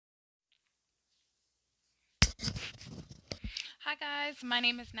Hi, guys. My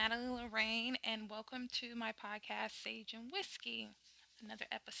name is Nataly Lorraine, and welcome to my podcast, Sage and Whiskey, another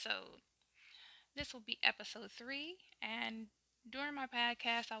episode. This will be episode 3, and during my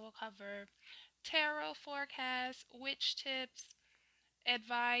podcast, I will cover tarot forecasts, witch tips,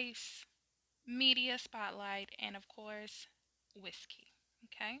 advice, media spotlight, and of course, whiskey.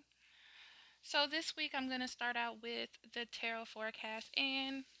 Okay? So this week, I'm going to start out with the tarot forecast,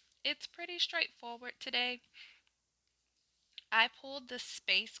 and it's pretty straightforward today. I pulled the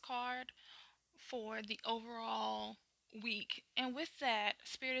space card for the overall week. And with that,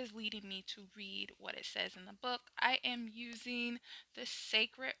 Spirit is leading me to read what it says in the book. I am using the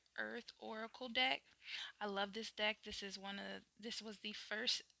Sacred Earth Oracle deck. I love this deck. This was the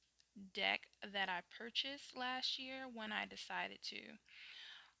first deck that I purchased last year when I decided to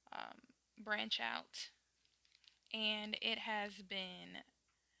branch out, and it has been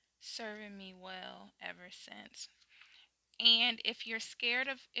serving me well ever since. And if you're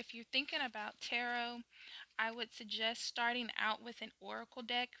thinking about tarot, I would suggest starting out with an oracle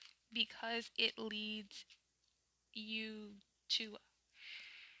deck because it leads you to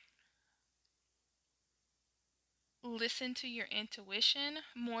listen to your intuition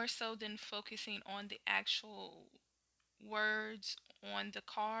more so than focusing on the actual words on the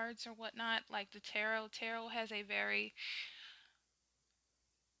cards or whatnot. Like the tarot has a very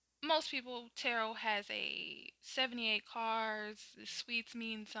most people tarot has a 78 cards. The suites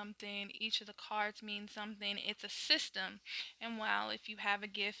mean something, each of the cards mean something. It's a system, and while if you have a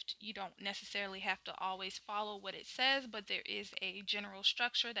gift you don't necessarily have to always follow what it says, but there is a general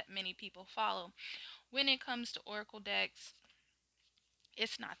structure that many people follow. When it comes to oracle decks,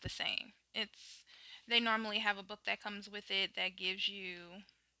 it's not the same. It's They normally have a book that comes with it that gives you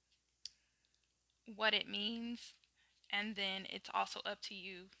what it means, and then it's also up to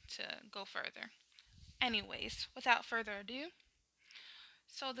you to go further. Anyways, without further ado,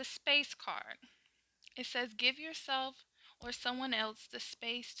 so the space card. It says give yourself or someone else the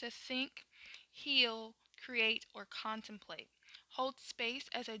space to think, heal, create, or contemplate. Hold space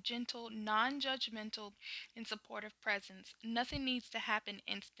as a gentle, non judgmental, and supportive presence. Nothing needs to happen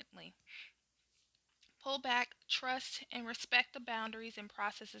instantly. Pull back, trust, and respect the boundaries and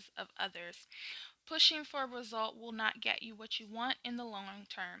processes of others. Pushing for a result will not get you what you want in the long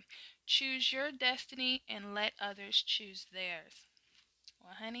term. Choose your destiny and let others choose theirs.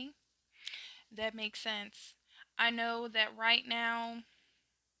 Well, honey, that makes sense. I know that right now,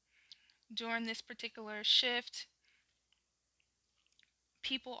 during this particular shift,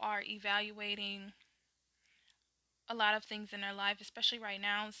 people are evaluating a lot of things in their life, especially right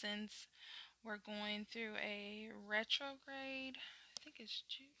now since we're going through a retrograde. I think it's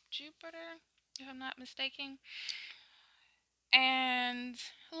Jupiter, if I'm not mistaken. And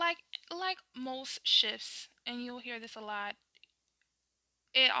like most shifts, and you'll hear this a lot,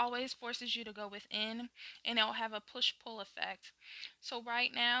 it always forces you to go within, and it'll have a push-pull effect. So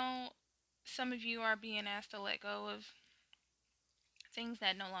right now, some of you are being asked to let go of things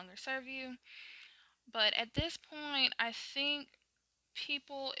that no longer serve you. But at this point, I think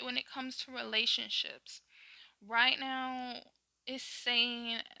people, when it comes to relationships, right now is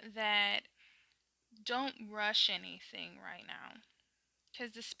saying that don't rush anything right now.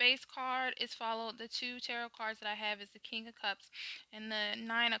 Because the space card is followed, the two tarot cards that I have is the King of Cups and the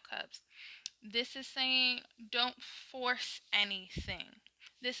Nine of Cups. This is saying don't force anything.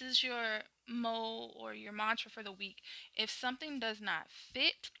 This is your or your mantra for the week. If something does not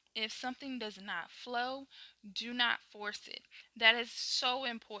fit, if something does not flow, do not force it. That is so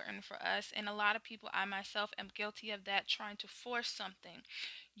important for us. And a lot of people, I myself am guilty of that, trying to force something.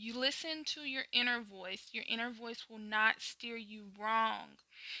 You listen to your inner voice. Your inner voice will not steer you wrong.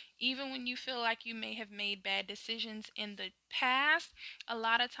 Even when you feel like you may have made bad decisions in the past, a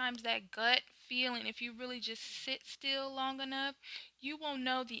lot of times that gut feeling, if you really just sit still long enough, you will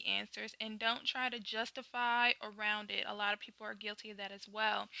know the answers, and don't try to justify around it. A lot of people are guilty of that as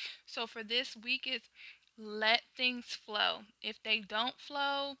well. So for this week, it's let things flow. If they don't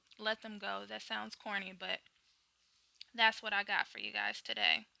flow, let them go. That sounds corny, but that's what I got for you guys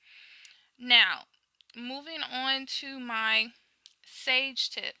today. Now, moving on to my sage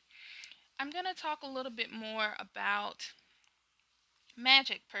tip. I'm going to talk a little bit more about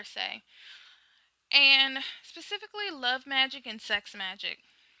magic per se, and specifically love magic and sex magic.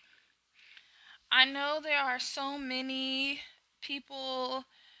 I know there are so many people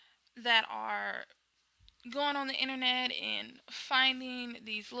that are going on the internet and finding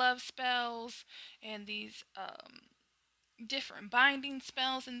these love spells and these different binding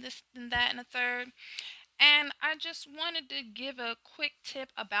spells and this and that and a third. And I just wanted to give a quick tip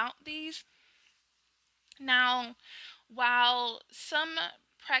about these. Now, While some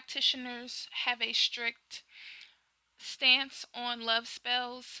practitioners have a strict stance on love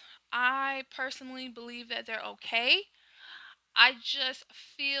spells, I personally believe that they're okay. I just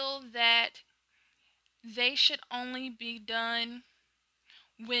feel that they should only be done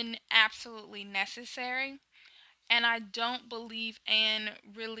when absolutely necessary. And I don't believe in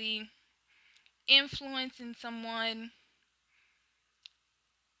really influencing someone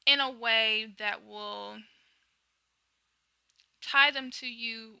in a way that will tie them to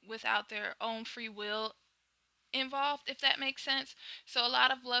you without their own free will involved, if that makes sense. So a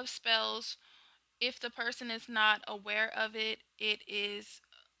lot of love spells, if the person is not aware of it, it is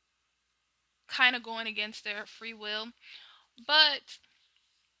kind of going against their free will. But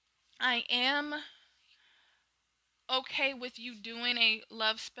I am okay with you doing a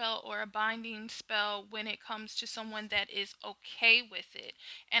love spell or a binding spell when it comes to someone that is okay with it.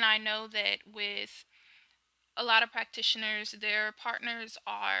 And I know that with a lot of practitioners, their partners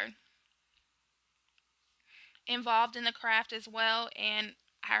are involved in the craft as well and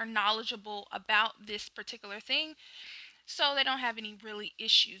are knowledgeable about this particular thing, so they don't have any really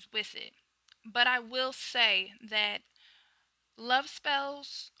issues with it. But I will say that love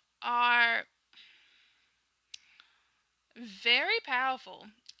spells are very powerful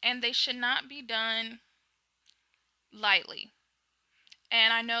and they should not be done lightly.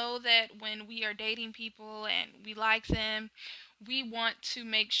 And I know that when we are dating people and we like them, we want to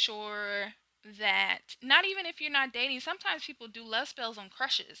make sure that, not even if you're not dating, sometimes people do love spells on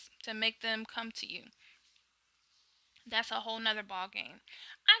crushes to make them come to you. That's a whole nother ball game.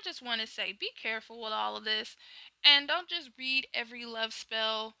 I just want to say be careful with all of this and don't just read every love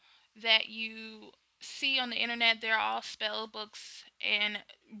spell that you see on the internet. They're all spell books, and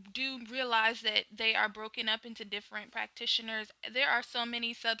do realize that they are broken up into different practitioners. There are so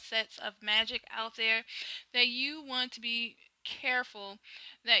many subsets of magic out there that you want to be careful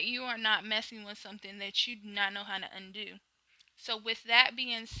that you are not messing with something that you do not know how to undo. So, with that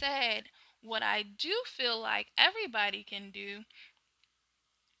being said, what I do feel like everybody can do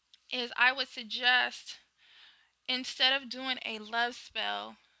is I would suggest, instead of doing a love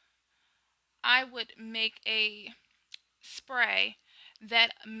spell, I would make a spray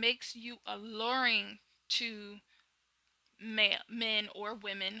that makes you alluring to men or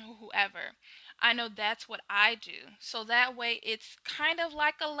women, whoever. I know that's what I do. So that way it's kind of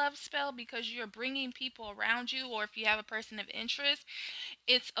like a love spell because you're bringing people around you, or if you have a person of interest,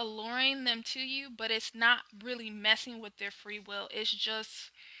 it's alluring them to you, but it's not really messing with their free will. It's just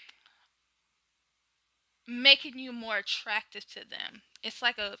making you more attractive to them. It's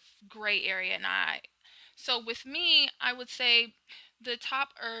like a gray area. And so with me, I would say the top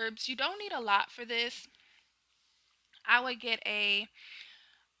herbs, you don't need a lot for this. I would get a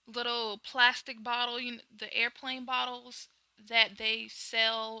little plastic bottle, the airplane bottles that they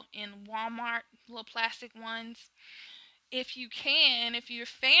sell in Walmart, little plastic ones. If you can, if you're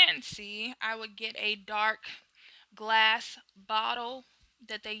fancy, I would get a dark glass bottle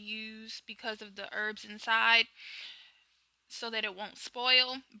that they use because of the herbs inside so that it won't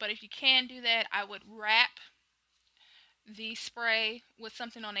spoil. But if you can do that, I would wrap the spray with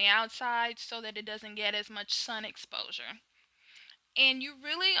something on the outside so that it doesn't get as much sun exposure. And you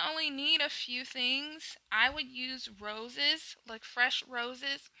really only need a few things. I would use roses, like fresh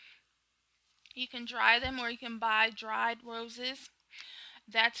roses. You can dry them or you can buy dried roses.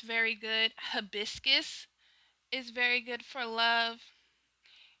 That's very good. Hibiscus is very good for love.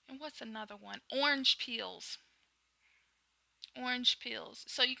 And what's another one? Orange peels. Orange peels.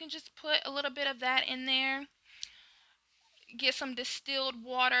 So you can just put a little bit of that in there. Get some distilled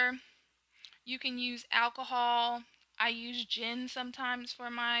water. You can use alcohol. I use gin sometimes for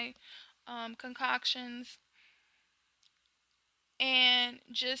my concoctions. And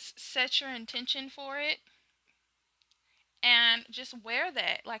just set your intention for it. And just wear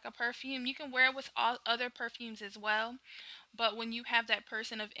that like a perfume. You can wear it with all other perfumes as well. But when you have that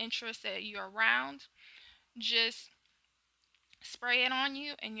person of interest that you're around, just spray it on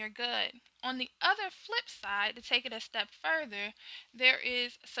you and you're good. On the other flip side, to take it a step further, there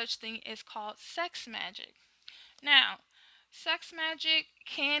is such thing as called sex magic. Now, sex magic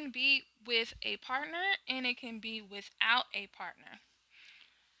can be with a partner and it can be without a partner.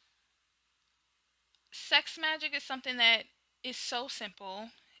 Sex magic is something that is so simple.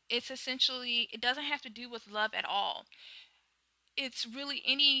 It's essentially, it doesn't have to do with love at all. It's really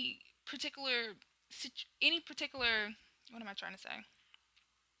any particular, what am I trying to say?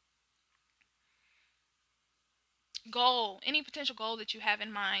 Goal, any potential goal that you have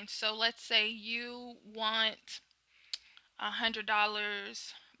in mind. So let's say you want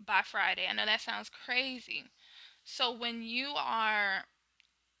 $100 by Friday. I know that sounds crazy. So when you are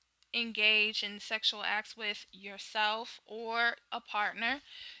engaged in sexual acts with yourself or a partner,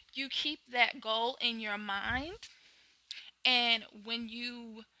 you keep that goal in your mind. And when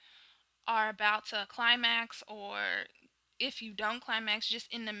you are about to climax, or if you don't climax,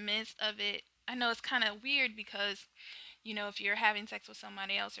 just in the midst of it, I know it's kind of weird because, if you're having sex with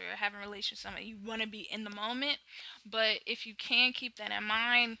somebody else or you're having a relationship with somebody, you want to be in the moment. But if you can keep that in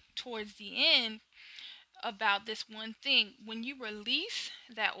mind towards the end about this one thing, when you release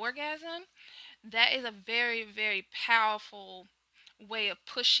that orgasm, that is a very, very powerful way of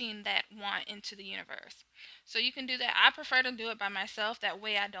pushing that want into the universe. So you can do that. I prefer to do it by myself. That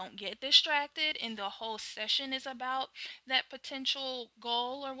way I don't get distracted and the whole session is about that potential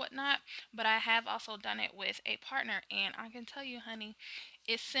goal or whatnot. But I have also done it with a partner. And I can tell you, honey,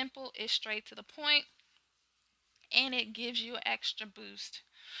 it's simple, it's straight to the point, and it gives you an extra boost.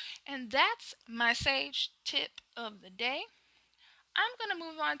 And that's my sage tip of the day. I'm going to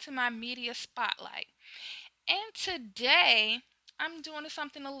move on to my media spotlight. And today, I'm doing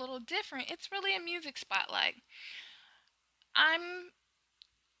something a little different. It's really a music spotlight. I'm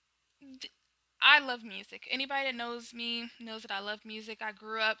I love music. Anybody that knows me knows that I love music. I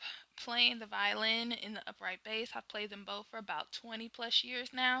grew up playing the violin and the upright bass. I've played them both for about 20 plus years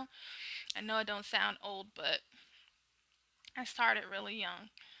now. I know I don't sound old, but I started really young.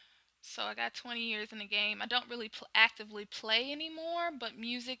 So I got 20 years in the game. I don't really actively play anymore, but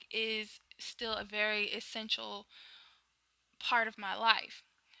music is still a very essential part of my life.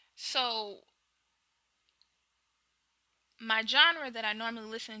 So my genre that I normally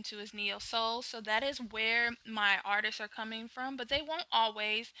listen to is NeoSoul, so that is where my artists are coming from, but they won't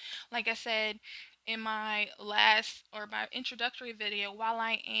always. Like I said in my last or my introductory video, while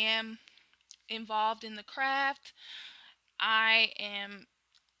I am involved in the craft, I am,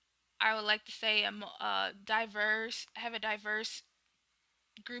 I would like to say, I'm diverse, I have a diverse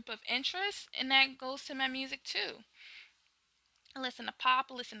group of interests, and that goes to my music too. I listen to pop,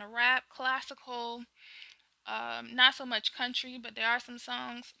 I listen to rap, classical, not so much country, but there are some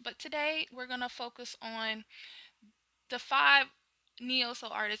songs. But today we're going to focus on the five neo soul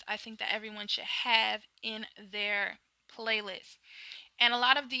artists I think that everyone should have in their playlist. And a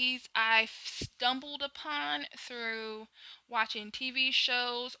lot of these I stumbled upon through watching TV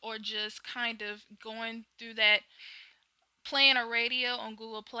shows or just kind of going through that, playing a radio on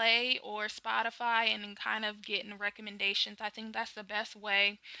Google Play or Spotify and then kind of getting recommendations. I think that's the best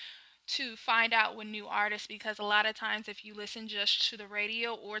way to find out with new artists, because a lot of times if you listen just to the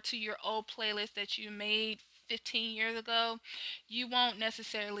radio or to your old playlist that you made 15 years ago, you won't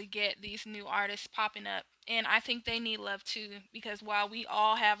necessarily get these new artists popping up. And I think they need love too, because while we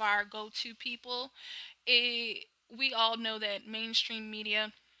all have our go-to people, we all know that mainstream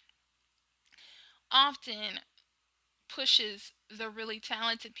media often pushes the really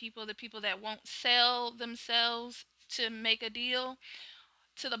talented people, the people that won't sell themselves to make a deal,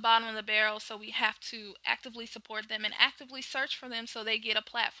 to the bottom of the barrel. So we have to actively support them and actively search for them so they get a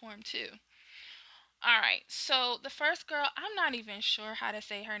platform too. All right, so the first girl, I'm not even sure how to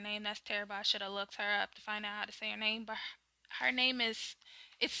say her name. That's terrible. I should have looked her up to find out how to say her name. But her name is,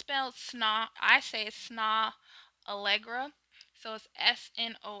 it's spelled Snoh. I say it's Snoh Allegra. So it's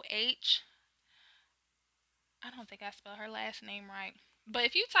Snoh. I don't think I spelled her last name right. But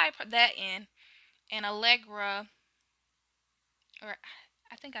if you type that in, and Allegra, or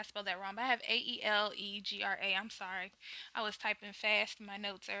I think I spelled that wrong, but I have Aelegra. I'm sorry. I was typing fast in my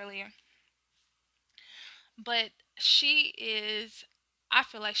notes earlier. But she is, I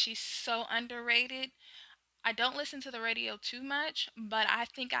feel like she's so underrated. I don't listen to the radio too much, but I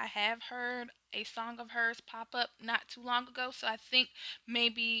think I have heard a song of hers pop up not too long ago. So I think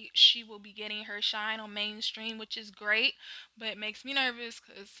maybe she will be getting her shine on mainstream, which is great. But it makes me nervous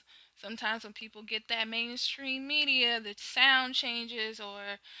because sometimes when people get that mainstream media, the sound changes,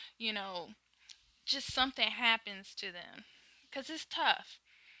 or, you know, just something happens to them. Because it's tough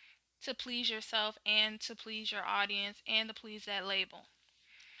to please yourself and to please your audience and to please that label.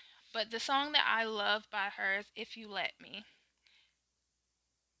 But the song that I love by her is If You Let Me.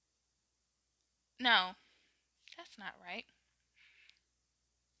 No, that's not right.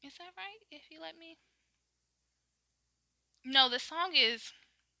 Is that right? If You Let Me? No, the song is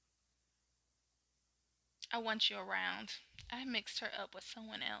I Want You Around. I mixed her up with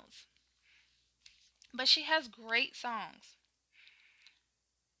someone else. But she has great songs.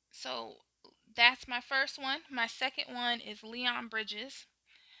 So that's my first one. My second one is Leon Bridges.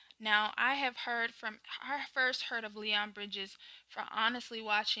 Now, I first heard of Leon Bridges from honestly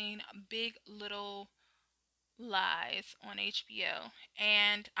watching Big Little Lies on HBO.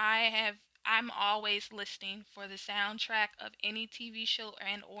 And I have I'm always listening for the soundtrack of any TV show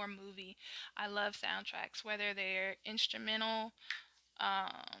and or movie. I love soundtracks, whether they're instrumental,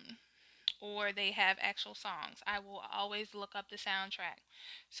 um, or they have actual songs. I will always look up the soundtrack.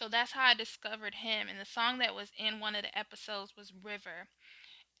 So that's how I discovered him. And the song that was in one of the episodes was River.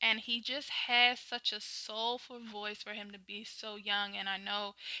 And he just has such a soulful voice for him to be so young. And I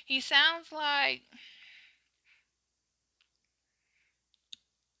know he sounds like,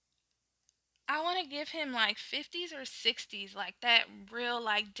 I want to give him like 50s or 60s, like that real,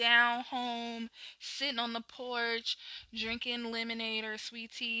 like down home, sitting on the porch, drinking lemonade or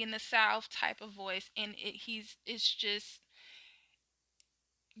sweet tea in the South type of voice. And it's just,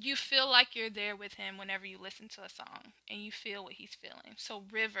 you feel like you're there with him whenever you listen to a song and you feel what he's feeling. So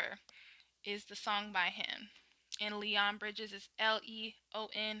River is the song by him. And Leon Bridges is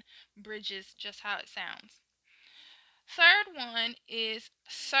Leon Bridges, just how it sounds. Third one is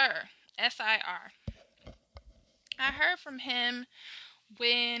Sir, Sir. I heard from him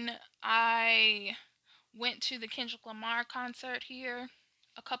when I went to the Kendrick Lamar concert here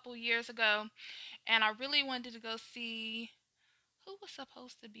a couple years ago, and I really wanted to go see who was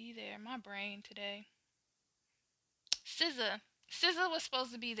supposed to be there. My brain today. SZA. SZA was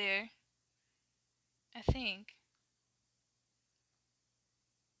supposed to be there, I think.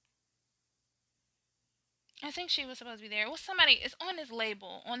 I think she was supposed to be there. It was somebody. It's on his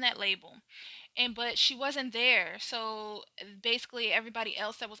label, on that label, and but she wasn't there. So basically, everybody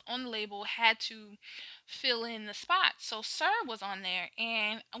else that was on the label had to fill in the spot. So Sir was on there,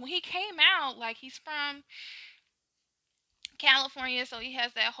 and when he came out, like he's from California, so he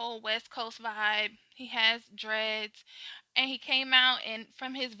has that whole West Coast vibe. He has dreads, and he came out, and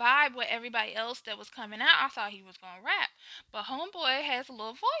from his vibe with everybody else that was coming out, I thought he was gonna rap, but homeboy has a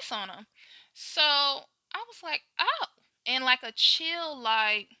little voice on him. So I was like, oh, and like a chill,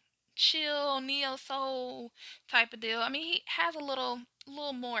 like chill neo soul type of deal. I mean, he has a little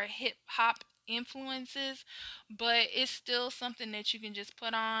more hip hop influences, but it's still something that you can just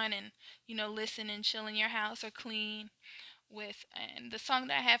put on and listen and chill in your house or clean with. And the song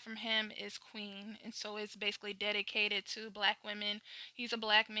that I have from him is Queen, and so it's basically dedicated to black women. He's a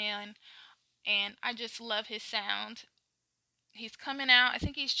black man, and I just love his sound. He's coming out, I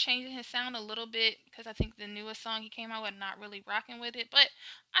think he's changing his sound a little bit, because I think the newest song he came out with, not really rocking with it, but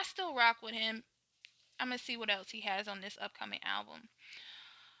I still rock with him. I'm gonna see what else he has on this upcoming album.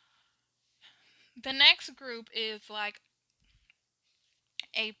 The next group is like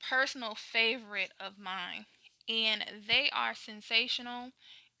a personal favorite of mine, and they are sensational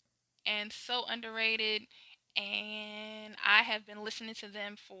and so underrated, and I have been listening to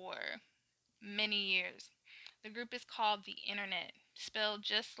them for many years. The group is called The Internet, spelled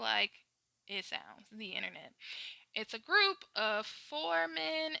just like it sounds, The Internet. It's a group of four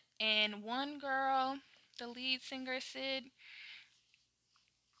men and one girl, the lead singer Sid,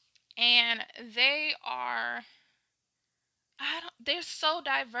 and they're so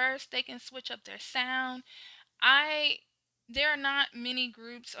diverse. They can switch up their sound. I There are not many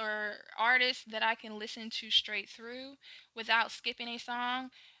groups or artists that I can listen to straight through without skipping a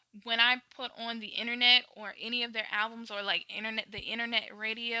song. When I put on the internet or any of their albums, or like the internet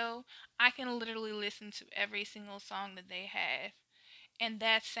radio, I can literally listen to every single song that they have. And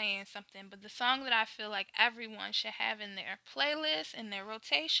that's saying something. But the song that I feel like everyone should have in their playlist, in their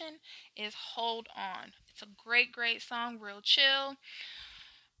rotation, is Hold On. It's a great, great song, real chill,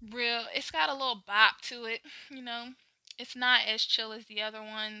 real, it's got a little bop to it, you know. It's not as chill as the other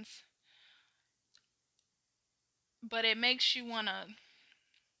ones, but it makes you want to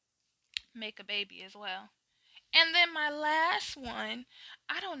make a baby as well. And then my last one,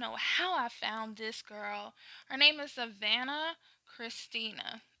 I don't know how I found this girl. Her name is Savannah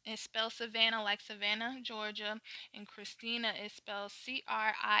Christina. It's spelled Savannah like Savannah, Georgia, and Christina is spelled Christina.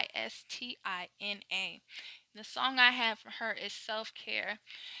 The song I have for her is Self Care,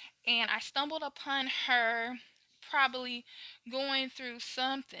 and I stumbled upon her probably going through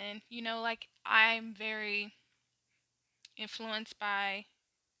something, like I'm very influenced by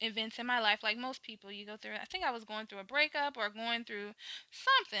events in my life, like most people. You go through, I think I was going through a breakup or going through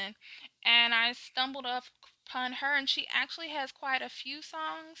something, and I stumbled upon her, and she actually has quite a few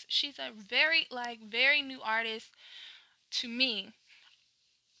songs. She's a very new artist to me,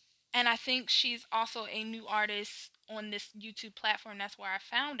 and I think she's also a new artist on this YouTube platform. That's where I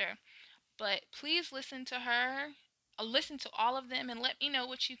found her. But please listen to her, listen to all of them, and let me know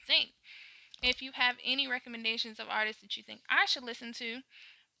what you think. If you have any recommendations of artists that you think I should listen to,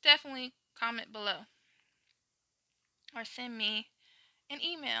 definitely comment below or send me an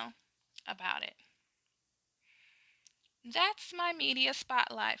email about it. That's my media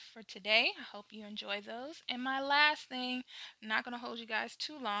spotlight for today. I hope you enjoy those. And my last thing, I'm not going to hold you guys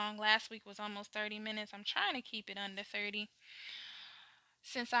too long. Last week was almost 30 minutes. I'm trying to keep it under 30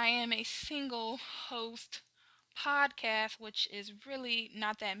 since I am a single host podcast, which is really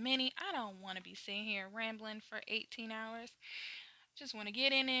not that many. I don't want to be sitting here rambling for 18 hours. Just want to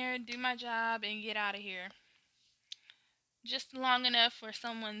get in there, do my job, and get out of here. Just long enough for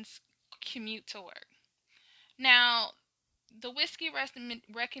someone's commute to work. Now, the whiskey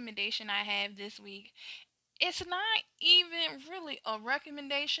recommendation I have this week, it's not even really a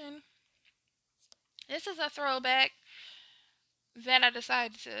recommendation. This is a throwback that I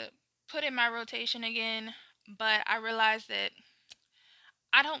decided to put in my rotation again, but I realized that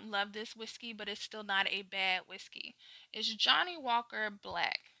I don't love this whiskey, but it's still not a bad whiskey. It's Johnny Walker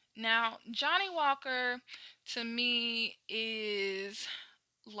Black. Now, Johnny Walker to me is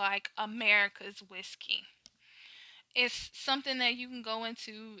like America's whiskey. It's something that you can go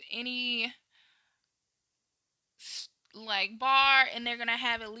into any like bar and they're gonna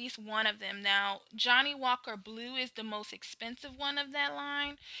have at least one of them. Now, Johnny Walker Blue is the most expensive one of that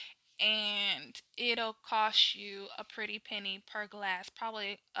line, and it'll cost you a pretty penny per glass,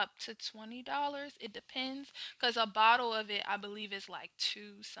 probably up to $20. It depends, because a bottle of it I believe is like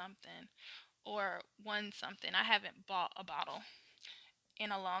two something or one something. I haven't bought a bottle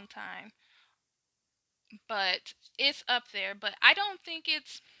in a long time, but it's up there. But I don't think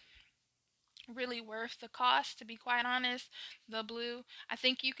it's really worth the cost, to be quite honest. The blue, I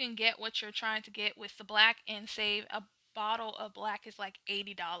think you can get what you're trying to get with the black and save. A bottle of black is like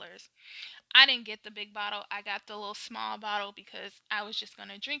 $80. I didn't get the big bottle. I got the little small bottle because I was just going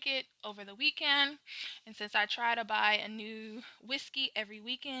to drink it over the weekend. And since I try to buy a new whiskey every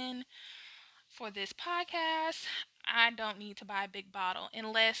weekend for this podcast, I don't need to buy a big bottle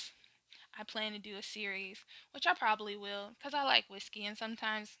unless I plan to do a series, which I probably will because I like whiskey and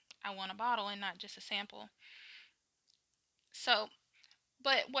sometimes I want a bottle and not just a sample. So,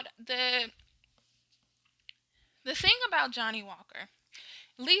 but what the thing about Johnny Walker,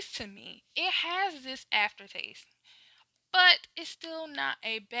 at least to me, it has this aftertaste, but it's still not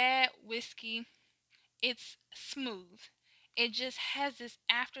a bad whiskey. It's smooth. It just has this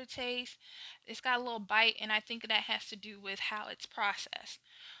aftertaste. It's got a little bite, and I think that has to do with how it's processed.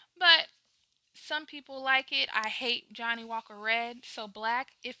 But some people like it. I hate Johnny Walker Red, so black.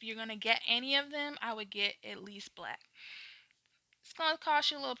 If you're gonna get any of them, I would get at least black. It's gonna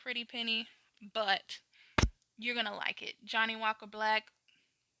cost you a little pretty penny, but you're gonna like it. Johnny Walker Black,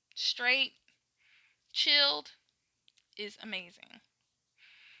 straight, chilled, is amazing.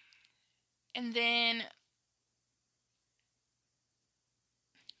 And then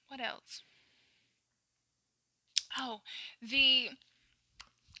what else? Oh, the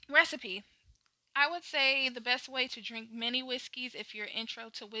recipe. I would say the best way to drink many whiskeys if you're intro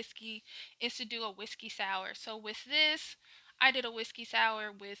to whiskey is to do a whiskey sour. So with this, I did a whiskey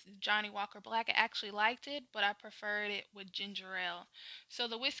sour with Johnny Walker Black. I actually liked it, but I preferred it with ginger ale. So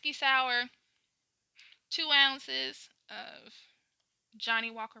the whiskey sour, 2 ounces of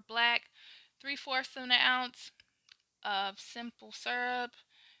Johnny Walker Black, 3/4 of an ounce of simple syrup,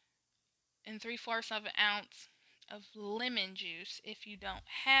 and 3/4 of an ounce of lemon juice. If you don't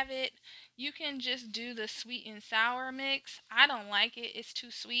have it, you can just do the sweet and sour mix. I don't like it. It's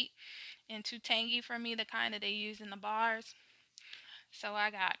too sweet and too tangy for me, the kind that they use in the bars. So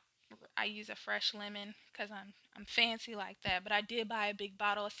I use a fresh lemon because I'm fancy like that. But I did buy a big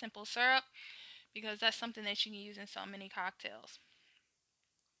bottle of simple syrup because that's something that you can use in so many cocktails.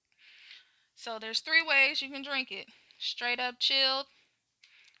 So there's 3 ways you can drink it. Straight up chilled.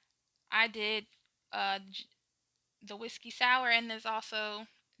 I did uh, the whiskey sour, and there's also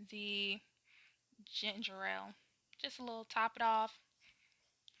the ginger ale. Just a little top it off.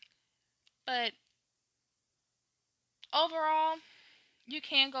 But overall, you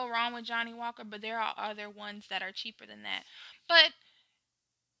can't go wrong with Johnny Walker, but there are other ones that are cheaper than that. But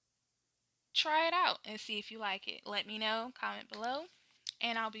try it out and see if you like it. Let me know, comment below,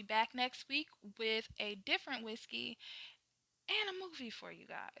 and I'll be back next week with a different whiskey and a movie for you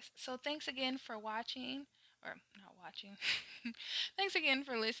guys. So thanks again for watching, or not watching. Thanks again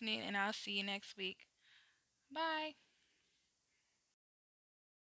for listening, and I'll see you next week. Bye.